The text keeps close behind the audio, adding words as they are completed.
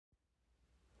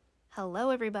Hello,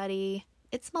 everybody.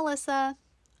 It's Melissa.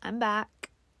 I'm back.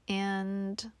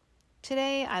 And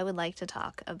today I would like to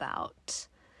talk about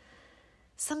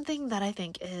something that I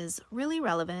think is really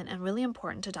relevant and really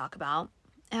important to talk about.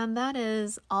 And that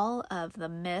is all of the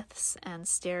myths and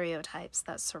stereotypes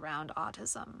that surround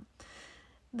autism.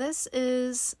 This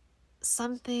is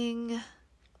something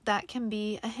that can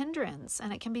be a hindrance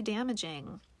and it can be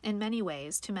damaging in many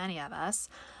ways to many of us.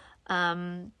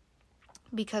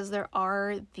 Because there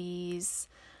are these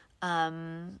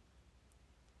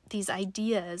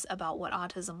ideas about what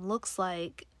autism looks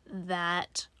like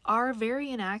that are very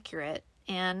inaccurate,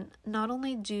 and not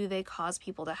only do they cause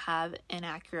people to have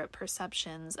inaccurate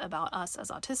perceptions about us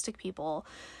as autistic people,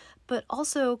 but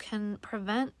also can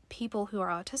prevent people who are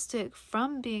autistic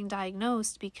from being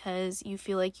diagnosed because you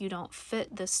feel like you don't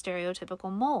fit this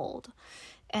stereotypical mold.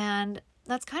 And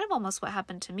that's kind of almost what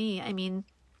happened to me. I mean,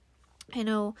 I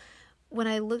know when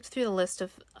I looked through the list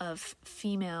of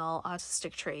female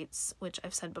autistic traits, which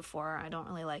I've said before, I don't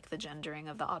really like the gendering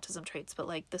of the autism traits, but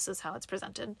like this is how it's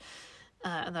presented,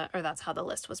 or that's how the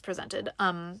list was presented.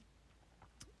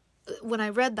 When I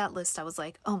read that list, I was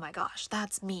like, oh my gosh,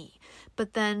 that's me.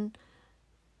 But then,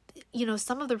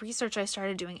 some of the research I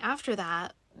started doing after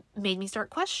that made me start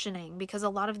questioning, because a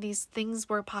lot of these things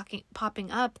were popping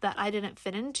up that I didn't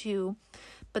fit into,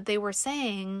 but they were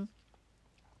saying,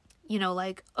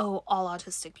 like, oh, all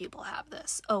autistic people have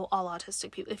this. Oh, all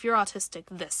autistic people, if you're autistic,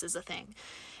 this is a thing.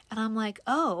 And I'm like,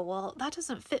 oh, well, that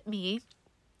doesn't fit me.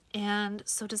 And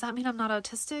so does that mean I'm not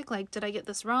autistic? Like, did I get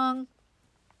this wrong?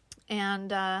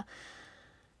 And,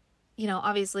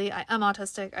 obviously I am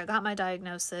autistic. I got my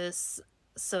diagnosis.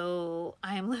 So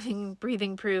I am living,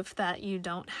 breathing proof that you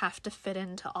don't have to fit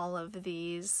into all of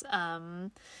these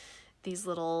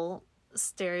little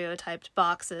stereotyped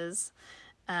boxes.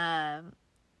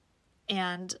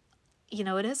 And,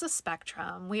 it is a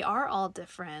spectrum. We are all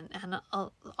different, and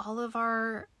all of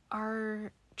our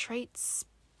traits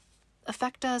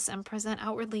affect us and present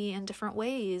outwardly in different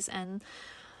ways. And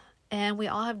we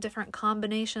all have different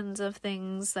combinations of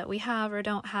things that we have or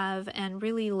don't have. And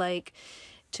really, like,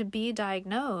 to be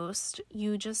diagnosed,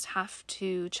 you just have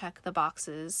to check the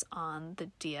boxes on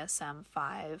the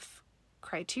DSM-5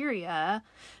 criteria,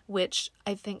 which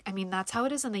that's how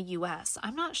it is in the US.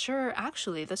 I'm not sure,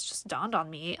 actually, this just dawned on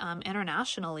me,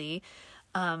 internationally,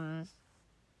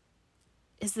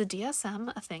 is the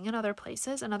DSM a thing in other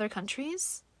places, in other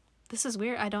countries? This is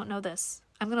weird. I don't know this.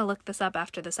 I'm going to look this up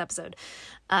after this episode.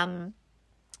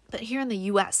 But here in the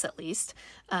US, at least,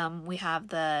 we have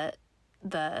the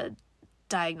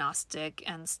Diagnostic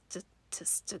and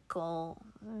Statistical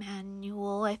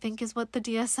Manual, I think is what the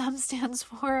DSM stands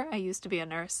for. I used to be a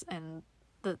nurse in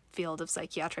the field of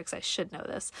psychiatrics. I should know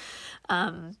this.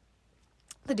 The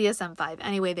DSM-5.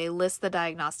 Anyway, they list the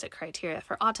diagnostic criteria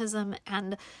for autism,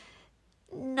 and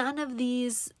none of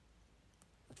these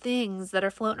things that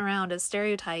are floating around as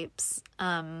stereotypes,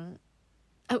 I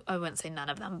wouldn't say none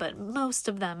of them, but most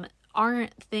of them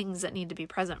aren't things that need to be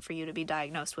present for you to be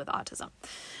diagnosed with autism.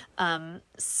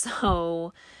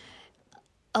 So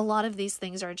a lot of these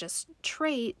things are just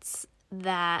traits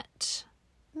that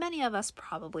many of us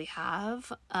probably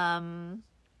have, but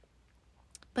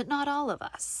not all of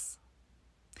us.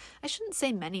 I shouldn't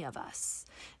say many of us.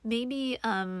 Maybe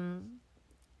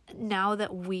now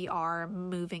that we are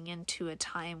moving into a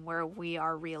time where we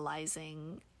are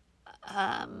realizing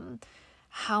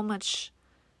how much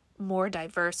more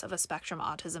diverse of a spectrum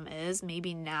autism is,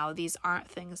 maybe now these aren't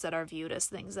things that are viewed as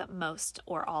things that most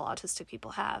or all autistic people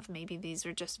have. Maybe these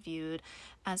are just viewed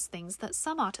as things that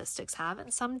some autistics have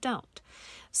and some don't.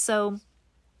 So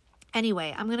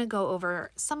anyway, I'm going to go over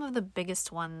some of the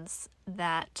biggest ones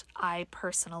that I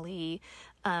personally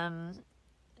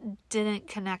didn't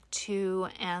connect to,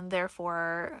 and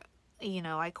therefore,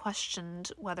 I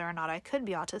questioned whether or not I could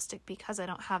be autistic because I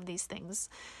don't have these things.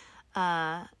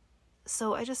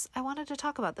 So I wanted to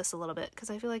talk about this a little bit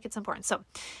because I feel like it's important. So,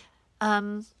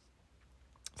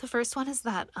 the first one is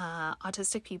that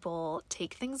autistic people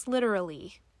take things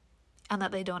literally and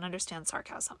that they don't understand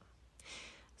sarcasm.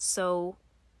 So,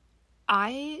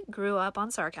 I grew up on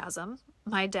sarcasm.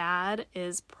 My dad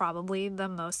is probably the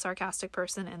most sarcastic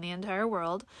person in the entire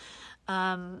world.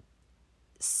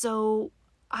 So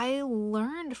I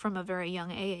learned from a very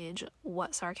young age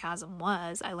what sarcasm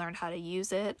was. I learned how to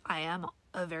use it. I am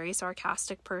a very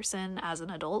sarcastic person as an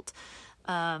adult.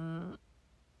 And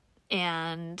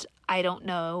I don't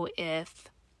know if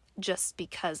just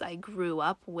because I grew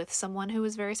up with someone who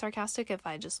was very sarcastic, if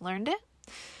I just learned it.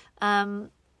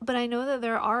 But I know that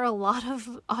there are a lot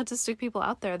of autistic people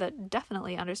out there that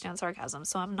definitely understand sarcasm,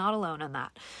 so I'm not alone in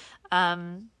that.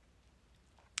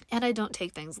 And I don't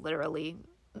take things literally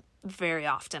very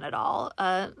often at all.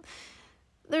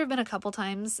 There have been a couple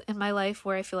times in my life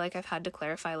where I feel like I've had to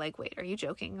clarify, like, wait, are you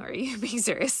joking or are you being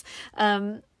serious?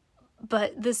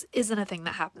 But this isn't a thing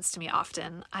that happens to me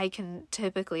often. I can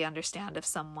typically understand if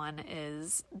someone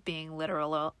is being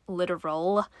literal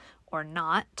or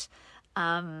not.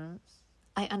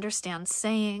 I understand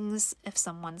sayings if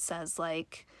someone says,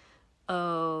 like,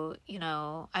 oh,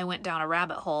 I went down a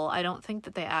rabbit hole. I don't think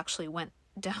that they actually went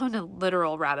down a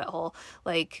literal rabbit hole.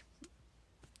 Like,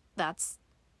 that's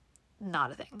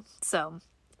not a thing. So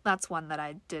that's one that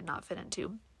I did not fit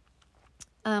into.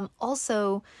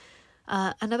 Also,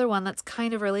 another one that's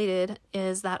kind of related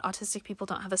is that autistic people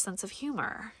don't have a sense of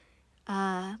humor,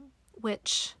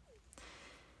 which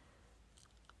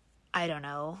I don't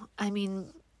know. I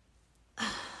mean,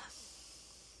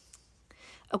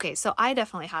 okay, so I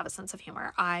definitely have a sense of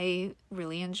humor. I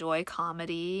really enjoy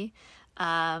comedy.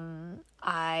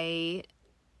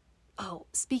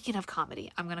 Speaking of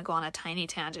comedy, I'm going to go on a tiny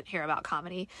tangent here about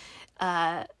comedy.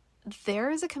 There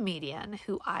is a comedian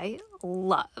who I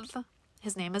love.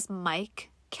 His name is Mike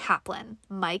Kaplan.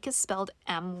 Mike is spelled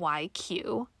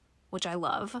M-Y-Q, which I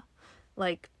love.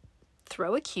 Like,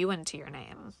 throw a Q into your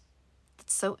name.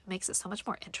 It makes it so much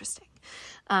more interesting.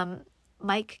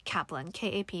 Mike Kaplan,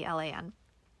 Kaplan.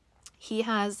 He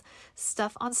has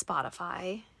stuff on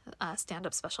Spotify,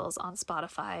 stand-up specials on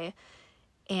Spotify,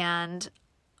 and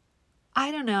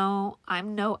I don't know,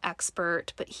 I'm no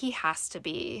expert, but he has to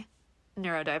be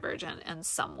neurodivergent in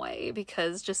some way,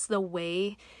 because just the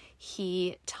way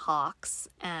he talks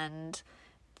and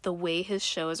the way his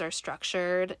shows are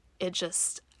structured,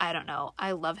 I don't know.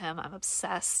 I love him. I'm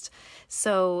obsessed.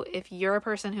 So if you're a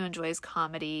person who enjoys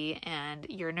comedy and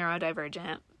you're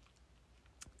neurodivergent,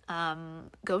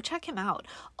 go check him out.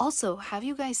 Also, have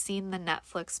you guys seen the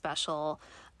Netflix special,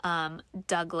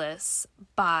 Douglas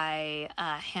by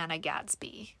Hannah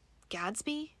Gadsby?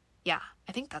 Gadsby? Yeah,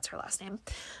 I think that's her last name.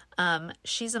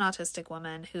 She's an autistic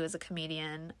woman who is a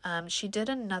comedian. She did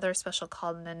another special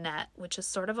called Nanette, which is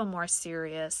sort of a more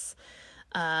serious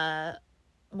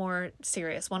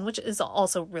one, which is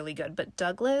also really good. But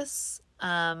Douglas,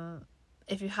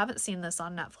 if you haven't seen this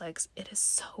on Netflix, it is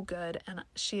so good, and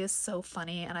she is so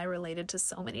funny, and I related to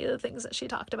so many of the things that she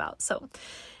talked about. So,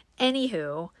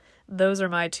 anywho, those are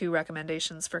my 2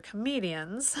 recommendations for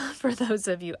comedians, for those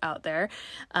of you out there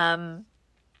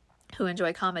who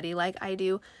enjoy comedy like I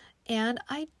do. And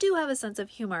I do have a sense of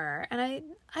humor, and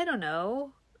I don't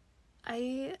know.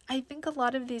 I think a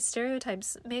lot of these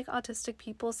stereotypes make autistic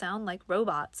people sound like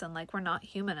robots and like we're not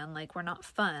human and like we're not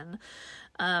fun.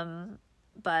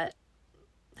 But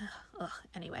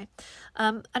anyway,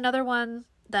 another one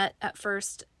that at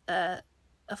first,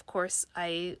 of course,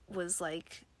 I was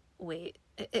like, wait,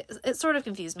 it sort of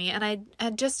confused me, and I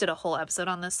just did a whole episode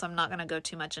on this, so I'm not going to go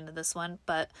too much into this one,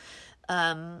 but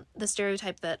the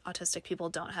stereotype that autistic people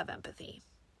don't have empathy.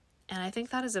 And I think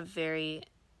that is a very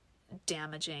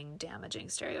damaging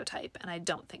stereotype, and I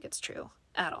don't think it's true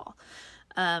at all.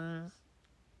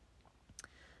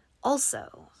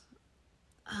 Also,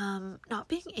 not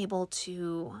being able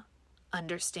to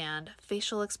understand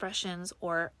facial expressions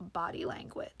or body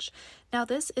language. Now,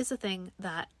 this is a thing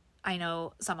that I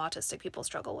know some autistic people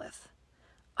struggle with.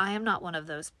 I am not one of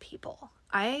those people.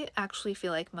 I actually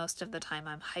feel like most of the time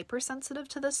I'm hypersensitive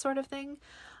to this sort of thing.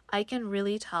 I can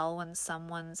really tell when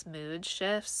someone's mood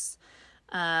shifts,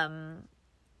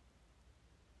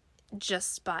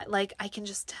 just by, like, I can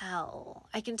just tell.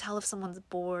 I can tell if someone's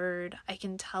bored. I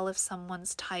can tell if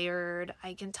someone's tired.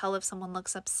 I can tell if someone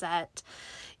looks upset.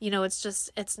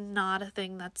 It's not a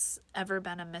thing that's ever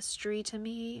been a mystery to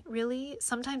me, really.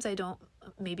 Sometimes I don't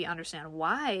maybe understand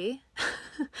why,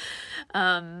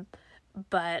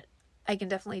 but I can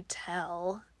definitely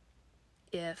tell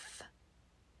if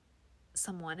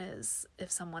someone's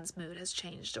mood has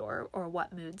changed or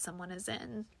what mood someone is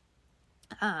in.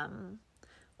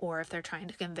 Or if they're trying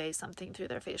to convey something through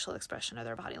their facial expression or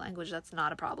their body language. That's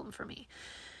not a problem for me.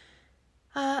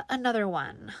 Another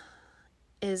one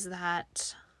is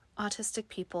that autistic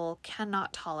people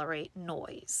cannot tolerate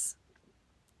noise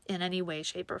in any way,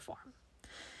 shape, or form.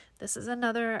 This is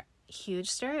another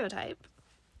huge stereotype.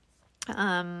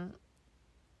 I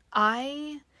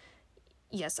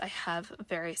have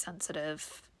very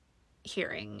sensitive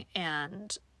hearing,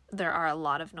 and there are a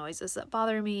lot of noises that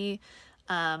bother me.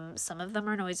 Some of them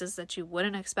are noises that you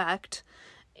wouldn't expect,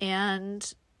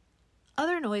 and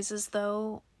other noises,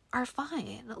 though, are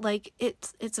fine. Like,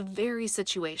 it's very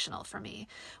situational for me.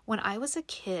 When I was a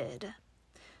kid,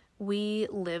 we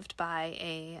lived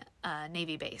by a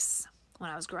Navy base when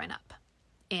I was growing up,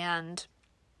 and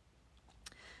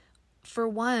for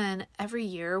one, every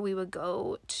year we would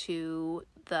go to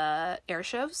the air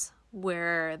shows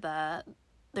where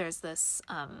there's this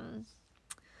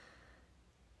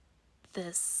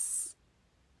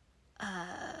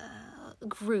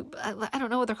group. I don't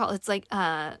know what they're called. It's like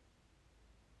I'm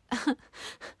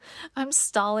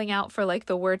stalling out for like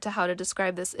the word to how to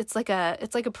describe this. It's like a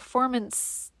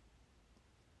performance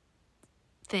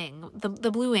thing.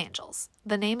 The Blue Angels.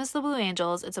 The name is the Blue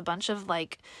Angels. It's a bunch of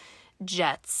like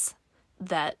jets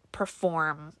that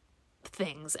perform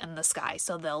things in the sky.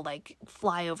 So they'll like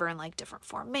fly over in like different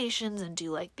formations and do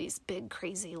like these big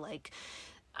crazy, like,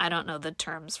 I don't know the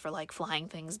terms for like flying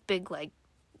things, big like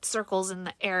circles in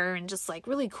the air and just like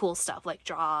really cool stuff, like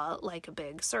draw like a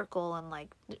big circle and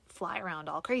like fly around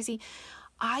all crazy.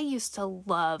 I used to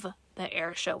love the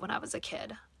air show when I was a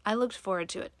kid. I looked forward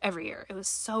to it every year. It was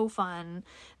so fun.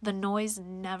 The noise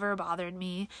never bothered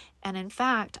me. And in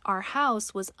fact, our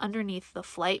house was underneath the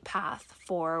flight path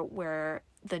for where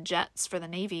the jets for the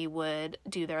Navy would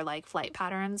do their like flight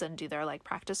patterns and do their like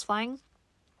practice flying.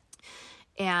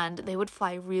 And they would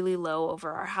fly really low over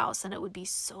our house, and it would be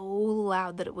so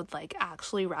loud that it would like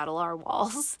actually rattle our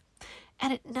walls.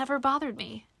 And it never bothered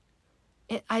me.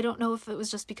 I don't know if it was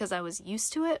just because I was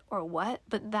used to it or what,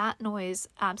 but that noise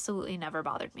absolutely never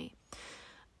bothered me.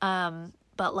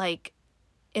 But like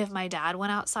if my dad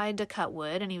went outside to cut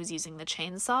wood and he was using the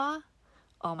chainsaw,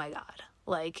 oh my God,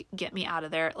 like get me out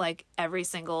of there. Like every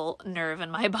single nerve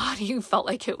in my body felt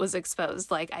like it was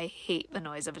exposed. Like I hate the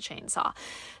noise of a chainsaw.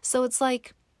 So it's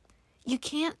like, you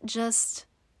can't just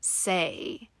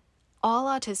say all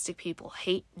autistic people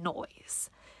hate noise.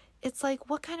 It's like,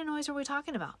 what kind of noise are we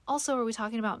talking about? Also, are we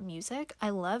talking about music?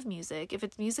 I love music. If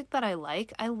it's music that I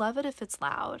like, I love it if it's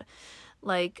loud.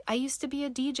 Like, I used to be a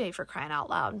DJ, for crying out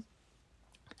loud.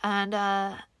 And,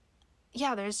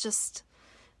 yeah, there's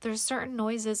certain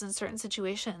noises in certain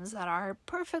situations that are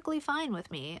perfectly fine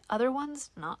with me. Other ones,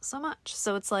 not so much.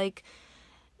 So it's like,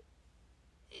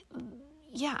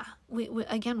 yeah, we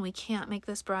can't make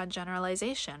this broad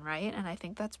generalization, right? And I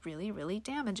think that's really, really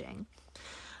damaging.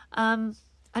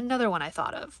 Another one I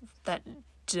thought of that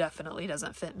definitely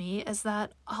doesn't fit me is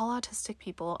that all autistic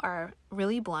people are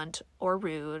really blunt or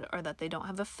rude, or that they don't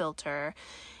have a filter,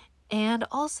 and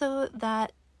also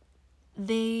that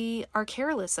they are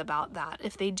careless about that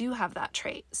if they do have that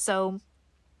trait. So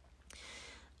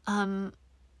I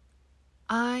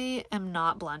am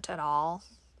not blunt at all.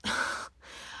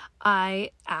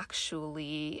 I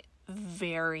actually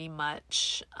very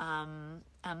much am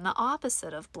the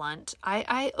opposite of blunt.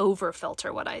 I over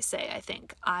filter what I say. I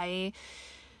think I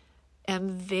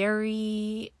am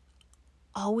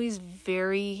always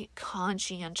very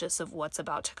conscientious of what's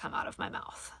about to come out of my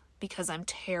mouth, because I'm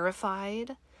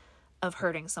terrified of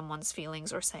hurting someone's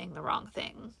feelings or saying the wrong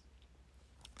thing.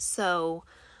 So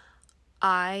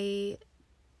I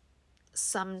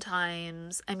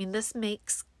sometimes, this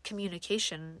makes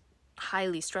communication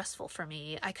highly stressful for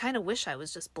me. I kind of wish I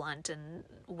was just blunt and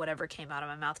whatever came out of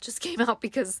my mouth just came out,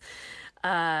 because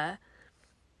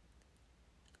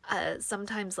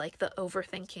sometimes like the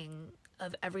overthinking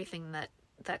of everything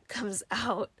that comes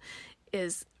out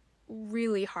is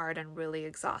really hard and really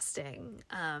exhausting.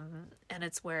 And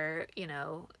it's where,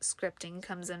 scripting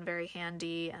comes in very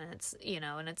handy, and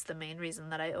it's the main reason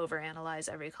that I overanalyze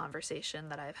every conversation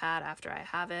that I've had after I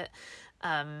have it.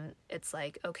 It's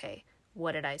like, okay,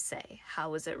 what did I say? How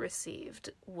was it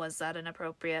received? Was that an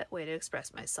appropriate way to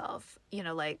express myself?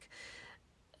 Like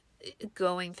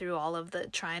going through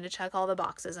trying to check all the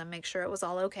boxes and make sure it was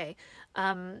all okay.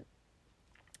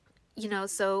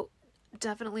 So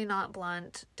definitely not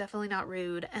blunt, definitely not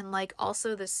rude. And like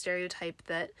also the stereotype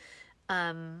that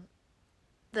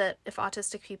if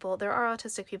autistic people, there are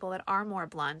autistic people that are more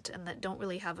blunt and that don't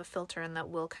really have a filter, and that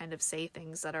will kind of say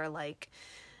things that are like,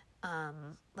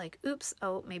 oops,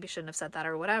 oh, maybe shouldn't have said that,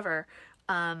 or whatever.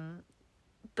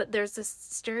 But there's this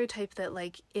stereotype that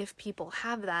like, if people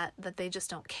have that they just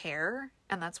don't care.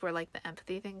 And that's where like the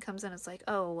empathy thing comes in. It's like,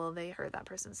 oh, well, they heard that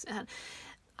person's. And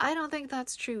I don't think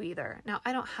that's true either. Now,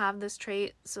 I don't have this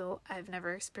trait, so I've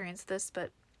never experienced this,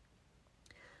 but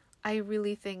I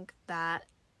really think that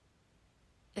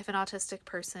if an autistic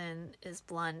person is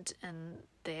blunt and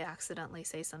they accidentally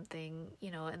say something,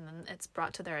 and then it's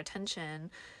brought to their attention,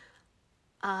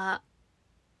 I'm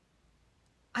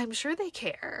sure they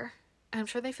care. I'm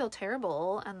sure they feel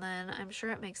terrible, and then I'm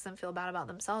sure it makes them feel bad about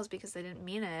themselves because they didn't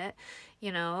mean it,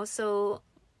 so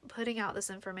putting out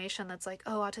this information that's like,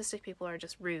 oh, autistic people are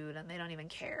just rude and they don't even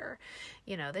care,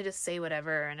 they just say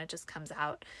whatever and it just comes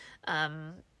out.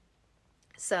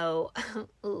 So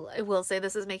I will say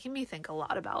this is making me think a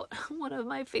lot about one of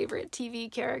my favorite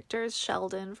TV characters,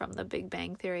 Sheldon from The Big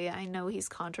Bang Theory. I know he's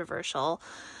controversial,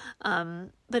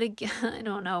 but again, I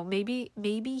don't know. Maybe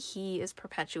he is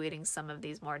perpetuating some of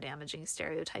these more damaging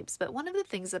stereotypes. But one of the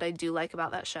things that I do like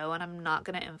about that show, and I'm not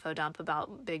going to info dump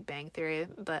about Big Bang Theory,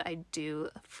 but I do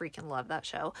freaking love that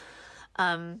show,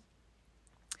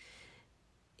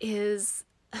 is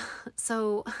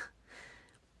so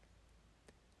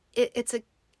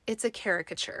it's a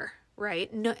caricature,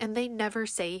 right? No, and they never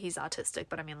say he's autistic,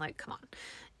 but I mean, like, come on.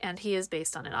 And he is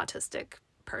based on an autistic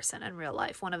person in real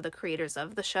life. One of the creators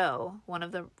of the show, one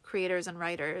of the creators and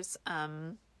writers,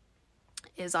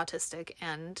 is autistic,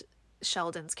 and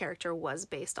Sheldon's character was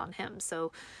based on him.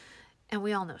 So, and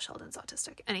we all know Sheldon's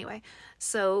autistic. Anyway,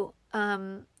 so,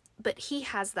 but he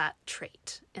has that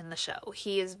trait in the show.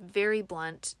 He is very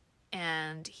blunt,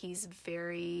 and he's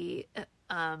very,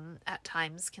 at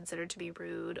times considered to be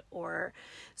rude or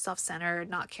self-centered,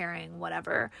 not caring,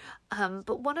 whatever.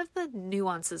 But one of the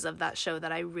nuances of that show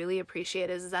that I really appreciate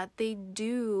is that they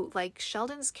do, like,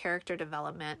 Sheldon's character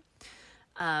development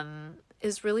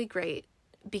is really great,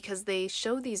 because they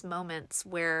show these moments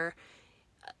where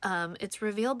it's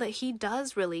revealed that he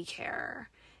does really care,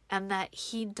 and that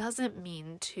he doesn't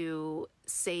mean to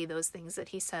say those things that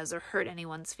he says or hurt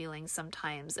anyone's feelings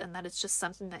sometimes, and that it's just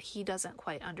something that he doesn't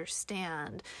quite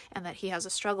understand and that he has a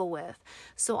struggle with.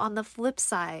 So on the flip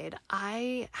side,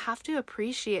 I have to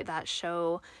appreciate that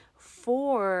show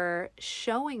for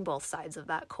showing both sides of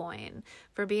that coin,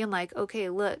 for being like, okay,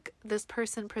 look, this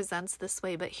person presents this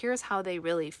way, but here's how they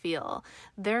really feel.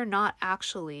 They're not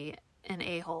actually an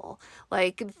a-hole.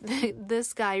 Like,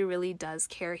 this guy really does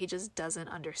care. He just doesn't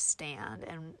understand.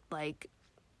 And like,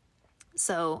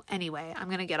 so anyway, I'm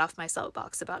going to get off my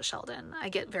soapbox about Sheldon. I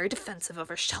get very defensive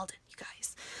over Sheldon, you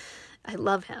guys. I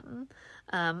love him.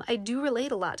 I do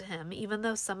relate a lot to him, even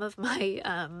though some of my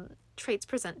traits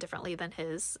present differently than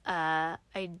his.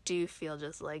 I do feel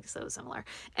just like so similar.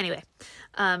 Anyway,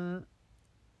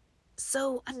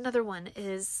 so another one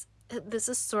is, this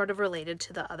is sort of related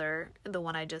to the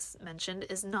one I just mentioned,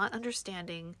 is not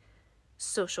understanding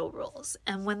social rules.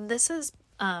 And when this is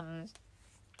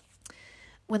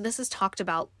talked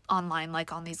about online,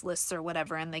 like on these lists or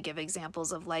whatever, and they give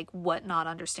examples of like what not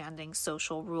understanding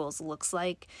social rules looks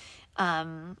like,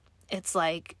 it's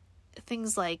like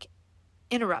things like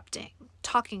interrupting,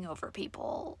 talking over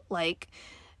people, like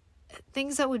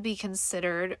things that would be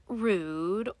considered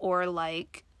rude, or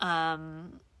like,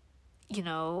 you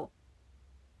know,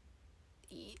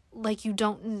 like you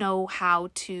don't know how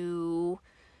to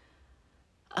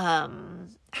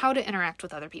interact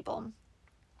with other people.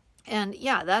 And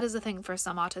yeah, that is a thing for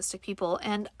some autistic people.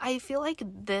 And I feel like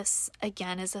this,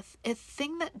 again, is a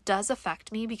thing that does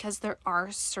affect me, because there are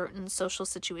certain social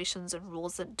situations and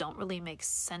rules that don't really make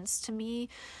sense to me.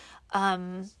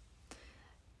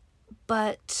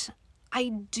 But I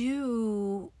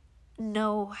do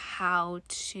know how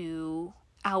to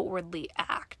outwardly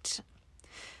act.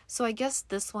 So I guess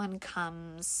this one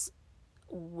comes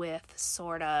with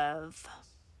sort of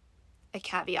a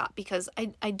caveat, because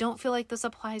I don't feel like this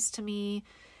applies to me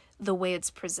the way it's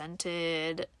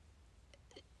presented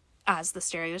as the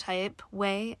stereotype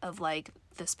way of like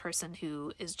this person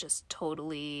who is just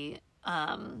totally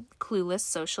clueless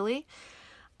socially.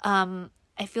 I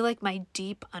feel like my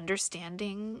deep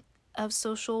understanding of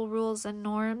social rules and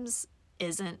norms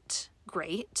isn't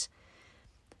great,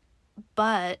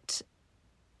 but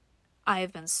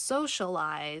I've been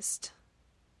socialized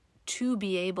to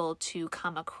be able to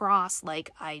come across like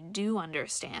I do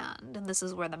understand. And this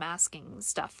is where the masking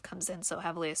stuff comes in so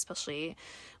heavily, especially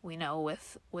we know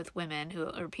with women who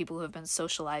are people who have been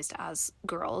socialized as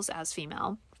girls, as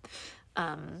female,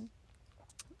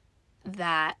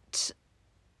 that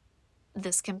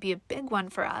this can be a big one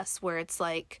for us, where it's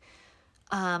like,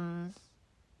 I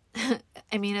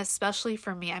mean, especially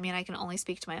for me, I mean, I can only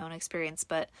speak to my own experience,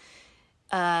 but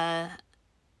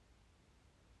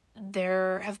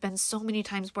there have been so many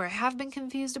times where I have been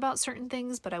confused about certain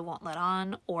things, but I won't let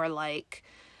on, or like,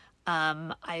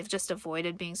 I've just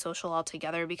avoided being social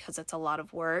altogether because it's a lot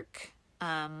of work,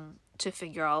 to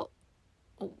figure out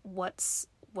what's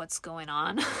going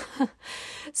on.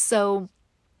 So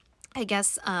I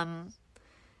guess I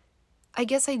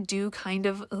do kind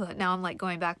of, now I'm like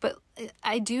going back, but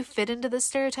I do fit into this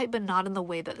stereotype, but not in the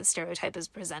way that the stereotype is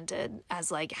presented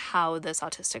as like how this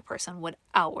autistic person would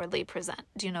outwardly present.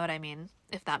 Do you know what I mean?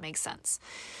 If that makes sense.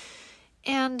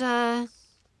 And the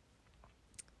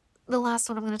last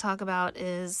one I'm going to talk about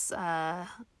is the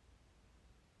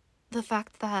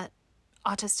fact that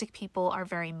autistic people are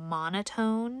very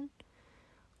monotone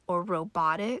or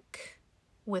robotic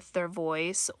with their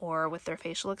voice or with their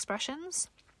facial expressions.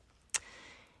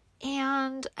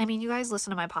 And I mean, you guys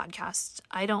listen to my podcast.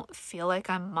 I don't feel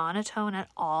like I'm monotone at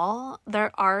all.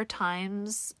 There are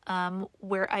times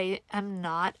where I am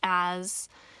not as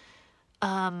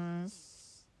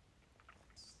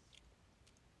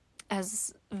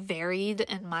varied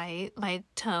in my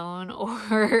tone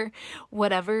or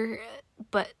whatever,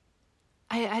 but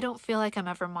I don't feel like I'm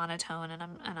ever monotone, and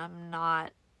I'm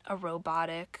not a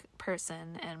robotic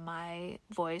person in my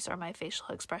voice or my facial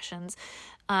expressions.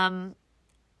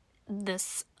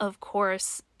 This, of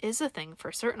course, is a thing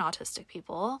for certain autistic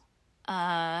people.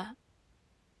 And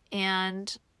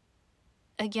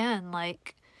again,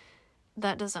 like,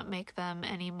 that doesn't make them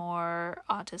any more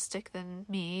autistic than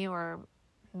me or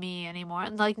me anymore.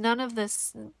 And like, none of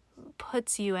this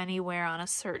puts you anywhere on a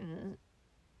certain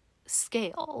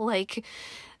scale. Like,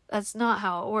 that's not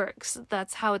how it works.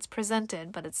 That's how it's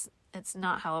presented, but it's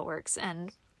not how it works.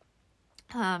 And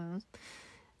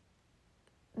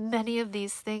many of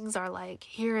these things are like,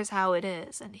 here is how it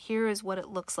is, and here is what it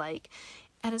looks like,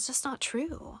 and it's just not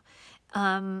true.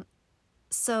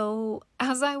 So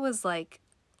as I was like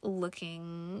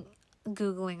Googling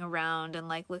around and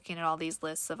like looking at all these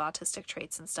lists of autistic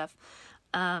traits and stuff,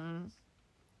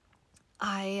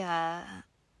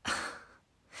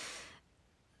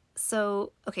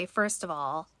 so, okay, first of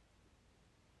all,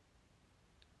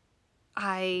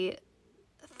 I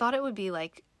thought it would be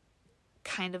like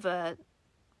kind of a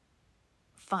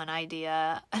fun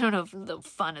idea. I don't know if the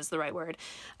fun is the right word.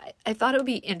 I thought it would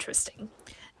be interesting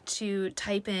to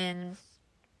type in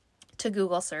to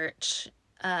Google search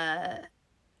a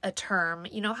term.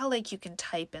 You know how like you can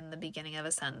type in the beginning of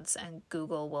a sentence and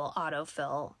Google will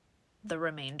autofill the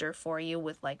remainder for you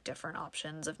with like different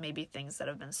options of maybe things that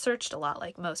have been searched a lot,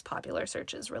 like most popular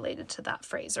searches related to that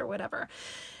phrase or whatever.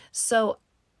 So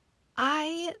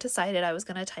I decided I was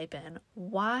going to type in,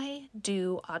 why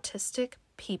do autistic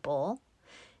people,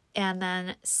 and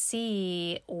then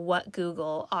see what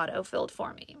Google autofilled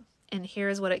for me. And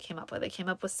here's what it came up with. It came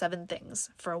up with 7 things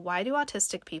for why do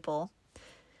autistic people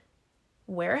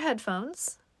wear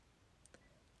headphones,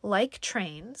 like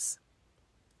trains,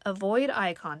 avoid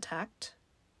eye contact,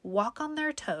 walk on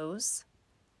their toes,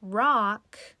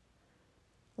 rock,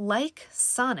 like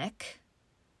Sonic,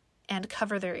 and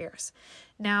cover their ears.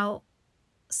 Now,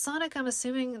 Sonic, I'm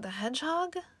assuming the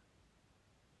Hedgehog?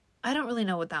 I don't really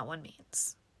know what that one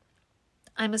means.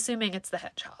 I'm assuming it's the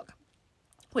hedgehog,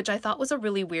 which I thought was a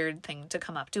really weird thing to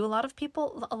come up. Do a lot of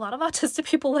autistic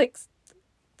people like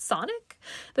Sonic?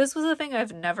 This was a thing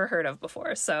I've never heard of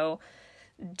before, so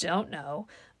don't know.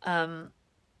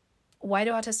 Why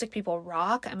do autistic people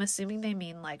rock? I'm assuming they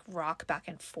mean like rock back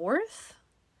and forth.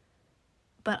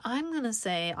 But I'm going to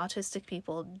say autistic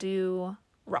people do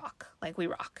rock. Like we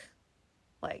rock.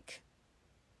 Like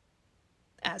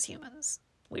as humans,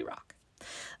 we rock.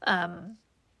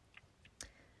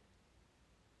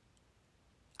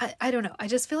 I don't know. I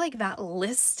just feel like that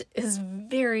list is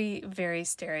very, very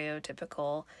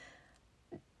stereotypical.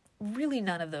 Really,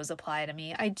 none of those apply to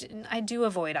me. I do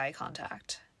avoid eye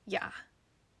contact. Yeah.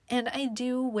 And I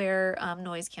do wear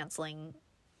noise canceling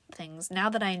things now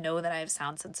that I know that I have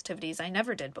sound sensitivities. I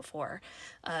never did before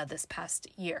this past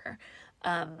year.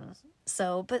 But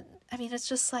I mean, it's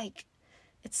just like,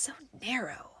 it's so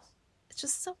narrow. It's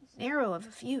just so narrow of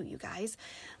a few, you guys.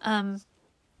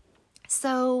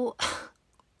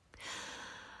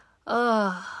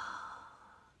 Oh,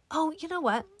 you know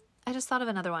what? I just thought of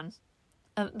another one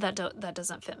that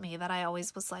doesn't fit me, that I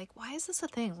always was like, why is this a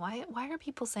thing? Why are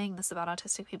people saying this about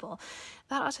autistic people?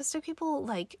 That autistic people,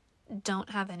 like, don't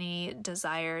have any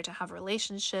desire to have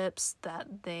relationships,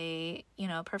 that they,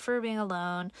 prefer being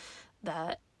alone,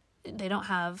 that they don't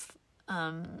have,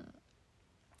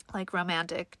 like,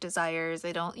 romantic desires.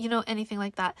 They don't, anything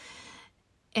like that.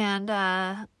 And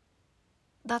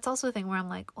that's also a thing where I'm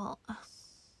like, well,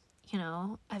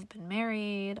 I've been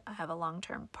married, I have a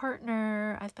long-term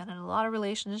partner, I've been in a lot of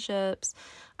relationships,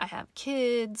 I have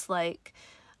kids, like,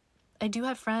 I do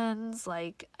have friends,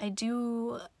 like, I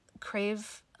do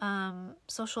crave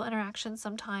social interaction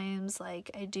sometimes,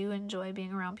 like, I do enjoy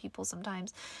being around people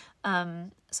sometimes,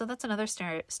 so that's another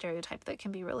stereotype that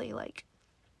can be really, like,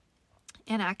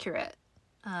 inaccurate,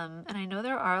 and I know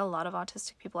there are a lot of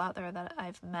autistic people out there that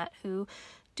I've met who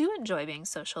do enjoy being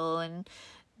social and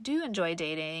do enjoy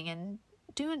dating and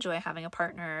do enjoy having a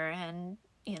partner and,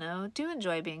 do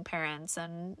enjoy being parents.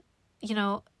 And,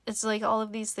 it's like all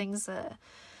of these things that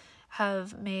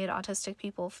have made autistic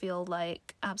people feel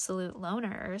like absolute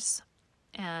loners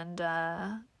and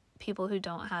people who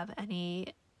don't have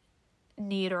any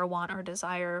need or want or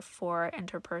desire for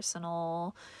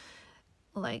interpersonal,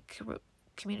 like,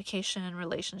 communication and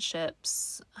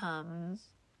relationships. And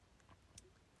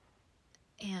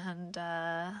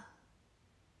yeah,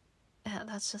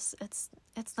 that's just, it's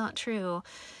not true.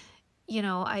 You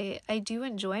know, I do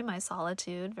enjoy my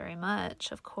solitude very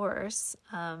much, of course.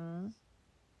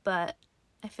 But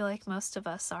I feel like most of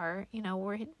us are, you know,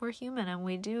 we're human and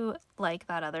we do like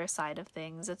that other side of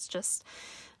things. It's just,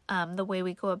 the way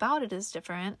we go about it is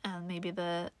different, and maybe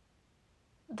the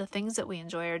things that we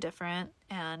enjoy are different,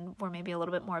 and we're maybe a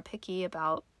little bit more picky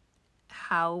about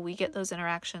how we get those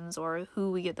interactions or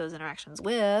who we get those interactions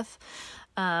with.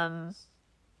 But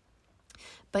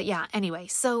yeah, anyway,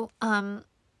 so,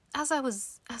 as I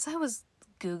was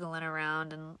Googling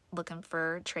around and looking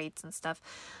for traits and stuff,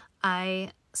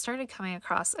 I started coming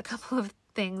across a couple of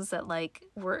things that like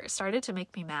started to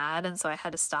make me mad. And so I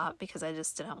had to stop because I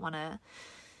just didn't want to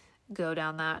go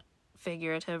down that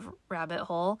figurative rabbit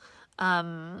hole.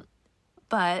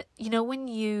 But you know, when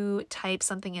you type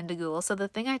something into Google, so the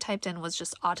thing I typed in was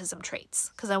just autism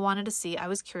traits, because I wanted to see, I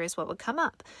was curious what would come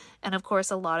up. And of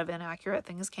course, a lot of inaccurate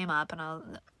things came up,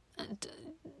 and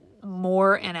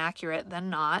more inaccurate than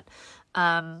not.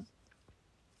 And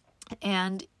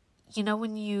you know,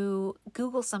 when you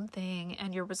Google something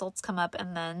and your results come up,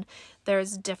 and then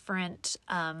there's different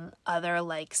other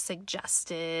like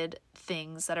suggested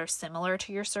things that are similar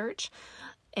to your search.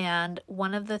 And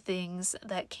one of the things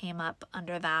that came up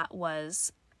under that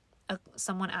was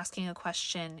someone asking a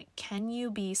question, can you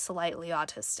be slightly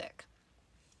autistic?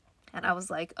 And I was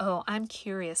like, oh, I'm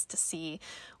curious to see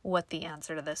what the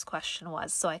answer to this question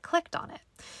was. So I clicked on it,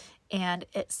 and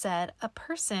it said a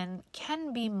person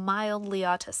can be mildly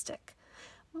autistic.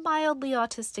 Mildly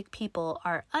autistic people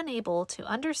are unable to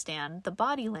understand the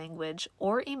body language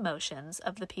or emotions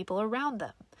of the people around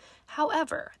them.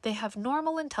 However, they have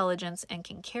normal intelligence and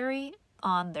can carry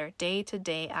on their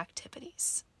day-to-day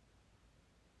activities.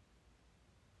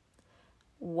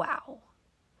 Wow.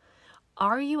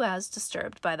 Are you as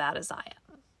disturbed by that as I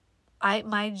am?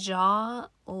 My jaw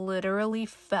literally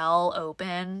fell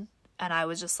open, and I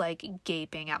was just like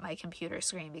gaping at my computer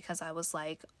screen because I was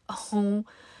like, oh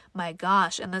my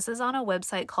gosh. And this is on a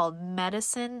website called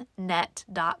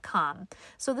medicinenet.com.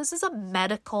 So this is a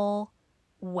medical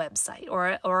website, or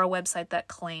a website that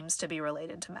claims to be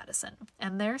related to medicine.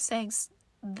 And they're saying,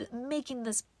 making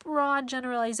this broad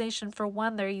generalization. For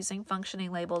one, they're using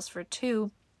functioning labels. For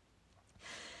two,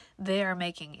 they are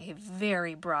making a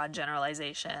very broad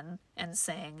generalization and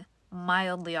saying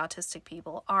mildly autistic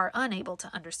people are unable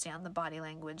to understand the body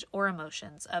language or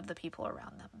emotions of the people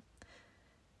around them.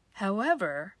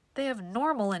 However, they have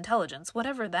normal intelligence,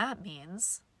 whatever that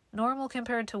means. Normal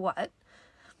compared to what?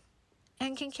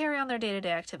 And can carry on their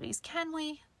day-to-day activities. Can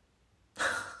we?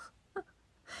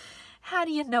 How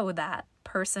do you know that,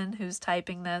 person who's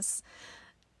typing this?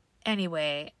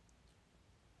 Anyway,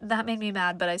 that made me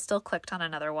mad, but I still clicked on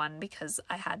another one because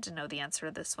I had to know the answer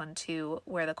to this one too,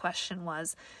 where the question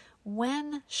was,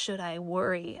 when should I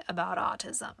worry about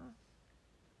autism?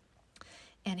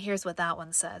 And here's what that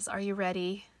one says. Are you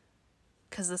ready?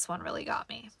 Because this one really got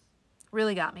me.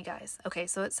 Really got me, guys. Okay,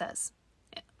 so it says,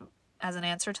 as an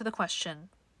answer to the question,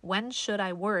 when should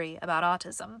I worry about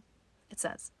autism? It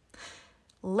says,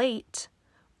 late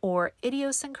or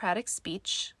idiosyncratic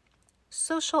speech,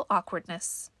 social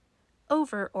awkwardness,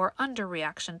 over or under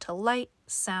reaction to light,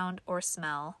 sound, or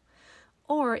smell,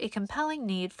 or a compelling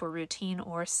need for routine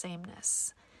or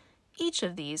sameness. Each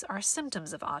of these are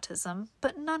symptoms of autism,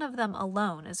 but none of them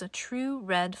alone is a true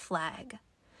red flag.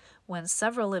 When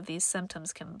several of these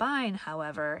symptoms combine,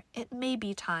 however, it may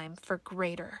be time for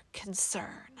greater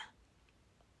concern.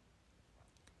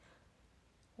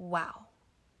 Wow.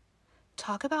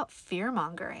 Talk about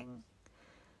fear-mongering.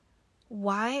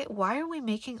 Why are we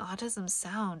making autism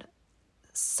sound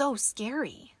so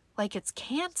scary? Like it's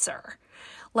cancer.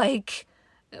 Like,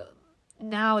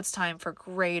 now it's time for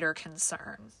greater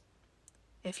concern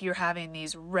if you're having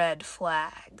these red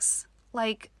flags.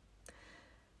 Like,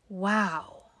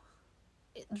 wow.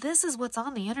 This is what's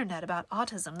on the internet about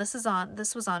autism. This was on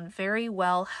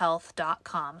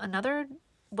verywellhealth.com, another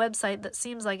website that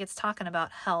seems like it's talking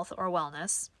about health or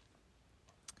wellness.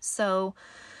 So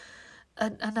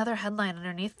another headline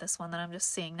underneath this one that I'm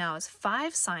just seeing now is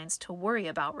 5 signs to worry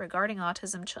about regarding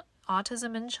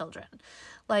autism in children.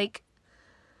 Like,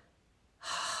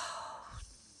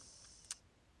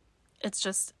 it's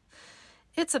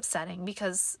upsetting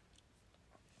because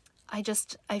I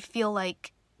feel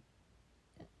like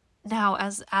now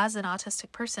as an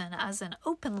autistic person, as an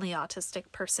openly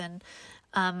autistic person,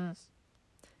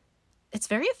 it's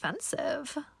very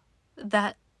offensive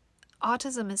that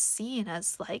autism is seen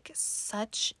as like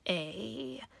such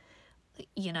a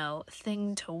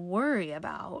thing to worry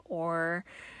about, or,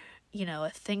 a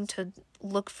thing to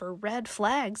look for red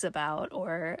flags about,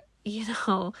 or,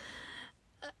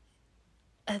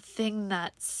 a thing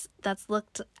that's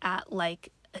looked at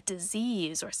like a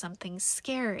disease or something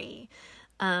scary.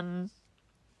 I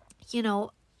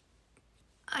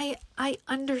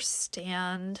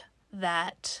understand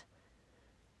that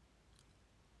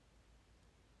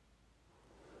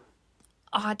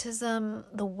autism,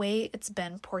 the way it's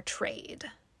been portrayed,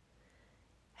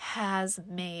 has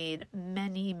made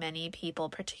many, many people,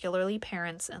 particularly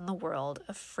parents in the world,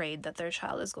 afraid that their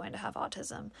child is going to have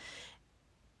autism.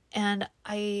 And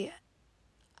I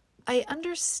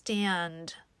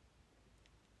understand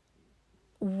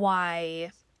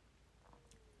why,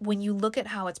 when you look at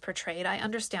how it's portrayed, I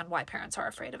understand why parents are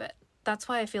afraid of it. That's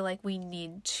why I feel like we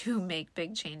need to make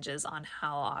big changes on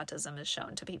how autism is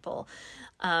shown to people.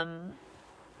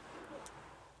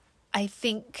 I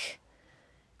think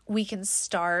we can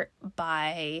start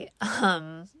by,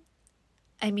 I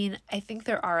think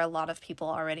there are a lot of people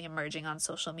already emerging on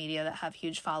social media that have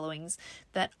huge followings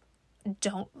that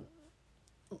don't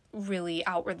really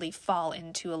outwardly fall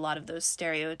into a lot of those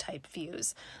stereotype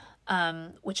views,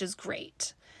 which is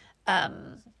great. I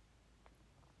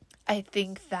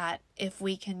think that if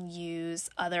we can use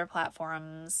other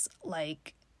platforms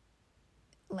like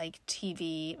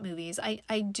TV, movies, I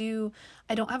don't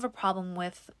have a problem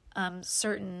with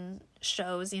certain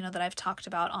shows, that I've talked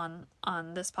about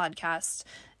on this podcast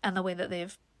and the way that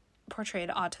they've portrayed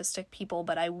autistic people,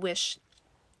 but I wish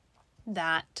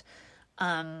that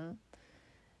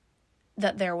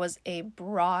that there was a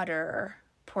broader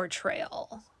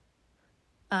portrayal,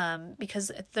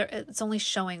 because it's only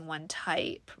showing one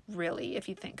type, really, if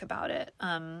you think about it.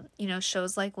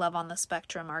 Shows like Love on the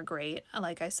Spectrum are great.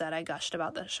 Like I said, I gushed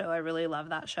about that show. I really love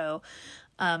that show.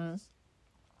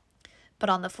 But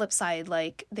on the flip side,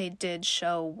 like, they did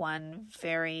show one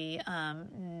very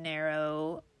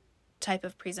narrow type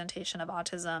of presentation of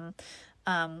autism,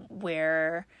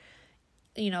 where,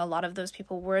 a lot of those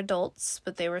people were adults,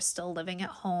 but they were still living at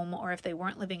home, or if they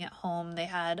weren't living at home, they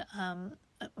had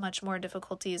much more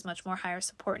difficulties, much more higher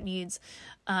support needs,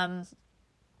 and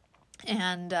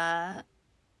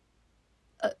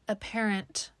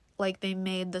apparent. Like, they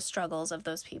made the struggles of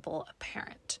those people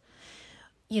apparent,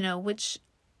 which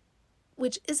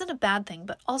isn't a bad thing,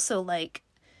 but also, like,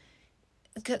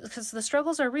 because the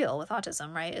struggles are real with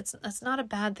autism, right? It's not a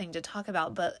bad thing to talk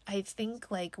about, but I think,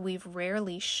 like, we've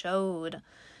rarely showed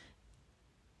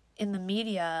in the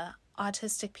media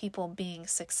autistic people being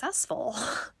successful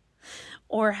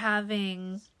or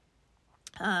having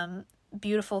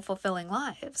beautiful, fulfilling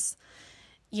lives.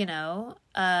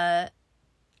 I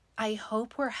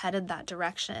hope we're headed that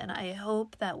direction. I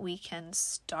hope that we can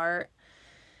start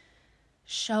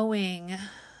showing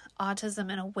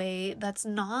autism in a way that's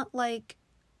not like,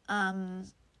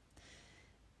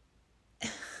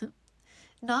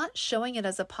 not showing it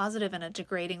as a positive in a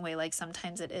degrading way, like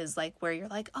sometimes it is, like, where you're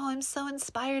like, oh, I'm so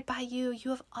inspired by you. You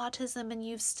have autism and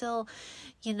you've still,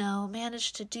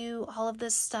 managed to do all of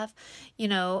this stuff.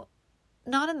 Not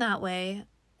in that way.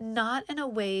 Not in a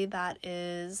way that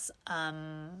is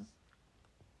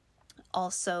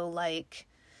also like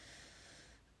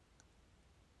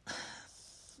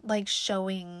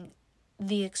showing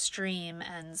the extreme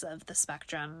ends of the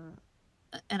spectrum.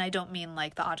 And I don't mean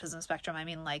like the autism spectrum. I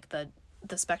mean like the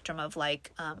spectrum of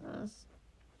like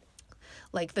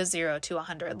the 0 to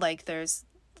 100. Like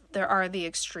there are the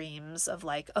extremes of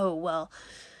like, oh, well,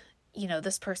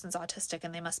 this person's autistic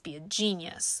and they must be a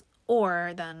genius.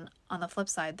 Or then on the flip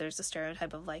side, there's a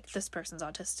stereotype of like, this person's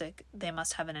autistic, they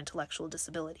must have an intellectual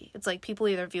disability. It's like people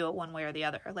either view it one way or the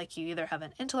other. Like, you either have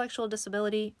an intellectual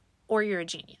disability or you're a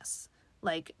genius.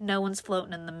 Like, no one's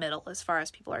floating in the middle as far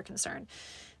as people are concerned.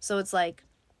 So it's like,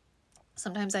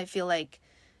 sometimes I feel like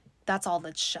that's all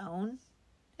that's shown,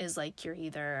 is like you're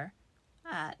either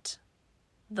at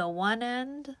the one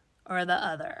end or the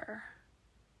other.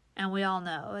 And we all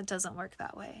know it doesn't work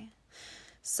that way.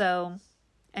 So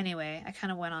anyway, I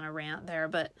kind of went on a rant there,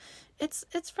 but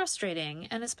it's frustrating.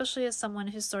 And especially as someone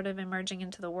who's sort of emerging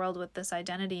into the world with this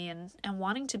identity and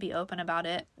wanting to be open about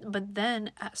it. But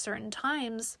then at certain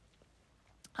times,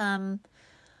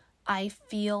 I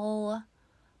feel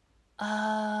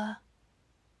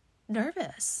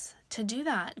nervous to do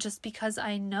that, just because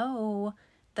I know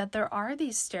that there are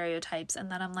these stereotypes,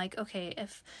 and that I'm like, okay,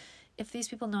 if these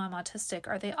people know I'm autistic,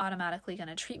 are they automatically going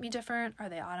to treat me different? Are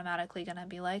they automatically going to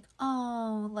be like,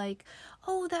 oh,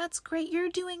 that's great. You're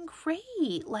doing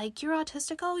great. Like, you're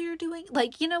autistic. Oh, you're doing,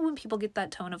 like, when people get that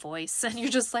tone of voice and you're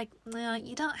just like, nah,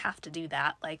 you don't have to do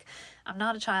that. Like, I'm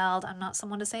not a child. I'm not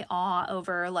someone to say aw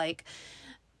over. Like,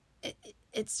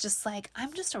 it's just like,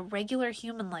 I'm just a regular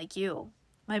human like you.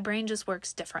 My brain just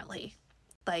works differently.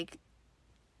 Like,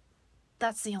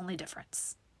 that's the only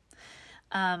difference.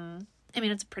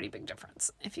 It's a pretty big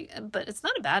difference but it's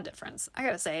not a bad difference. I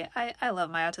gotta say, I love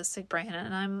my autistic brain,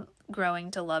 and I'm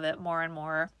growing to love it more and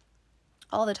more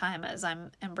all the time as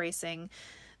I'm embracing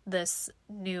this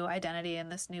new identity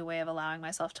and this new way of allowing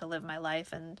myself to live my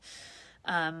life. And,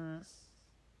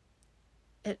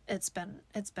 it's been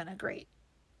a great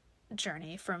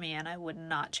journey for me, and I would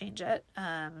not change it.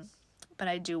 But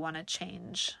I do want to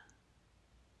change,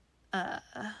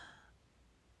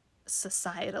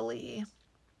 societally,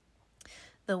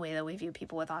 the way that we view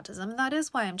people with autism. And that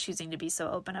is why I'm choosing to be so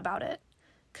open about it.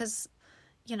 Because,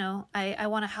 I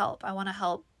want to help. I want to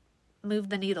help move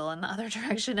the needle in the other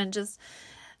direction and just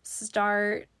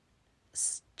start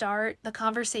the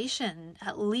conversation,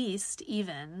 at least,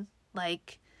 even.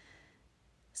 Like,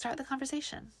 start the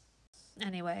conversation.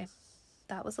 Anyway,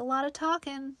 that was a lot of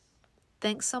talking.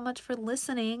 Thanks so much for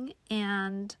listening.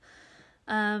 And,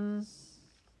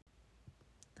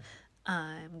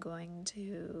 I'm going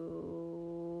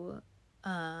to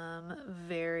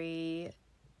very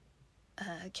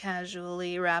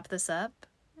casually wrap this up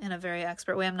in a very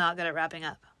expert way. I'm not good at wrapping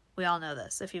up. We all know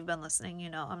this. If you've been listening,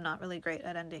 I'm not really great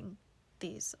at ending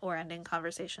these or ending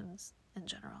conversations in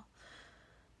general.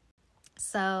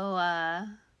 So,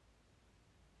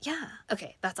 yeah.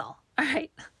 Okay, that's all. All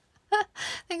right.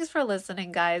 Thanks for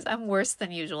listening, guys. I'm worse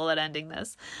than usual at ending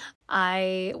this.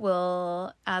 I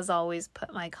will, as always,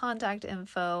 put my contact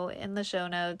info in the show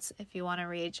notes. If you want to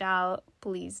reach out,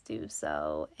 please do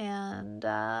so. And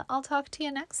I'll talk to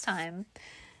you next time.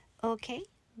 Okay,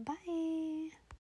 bye.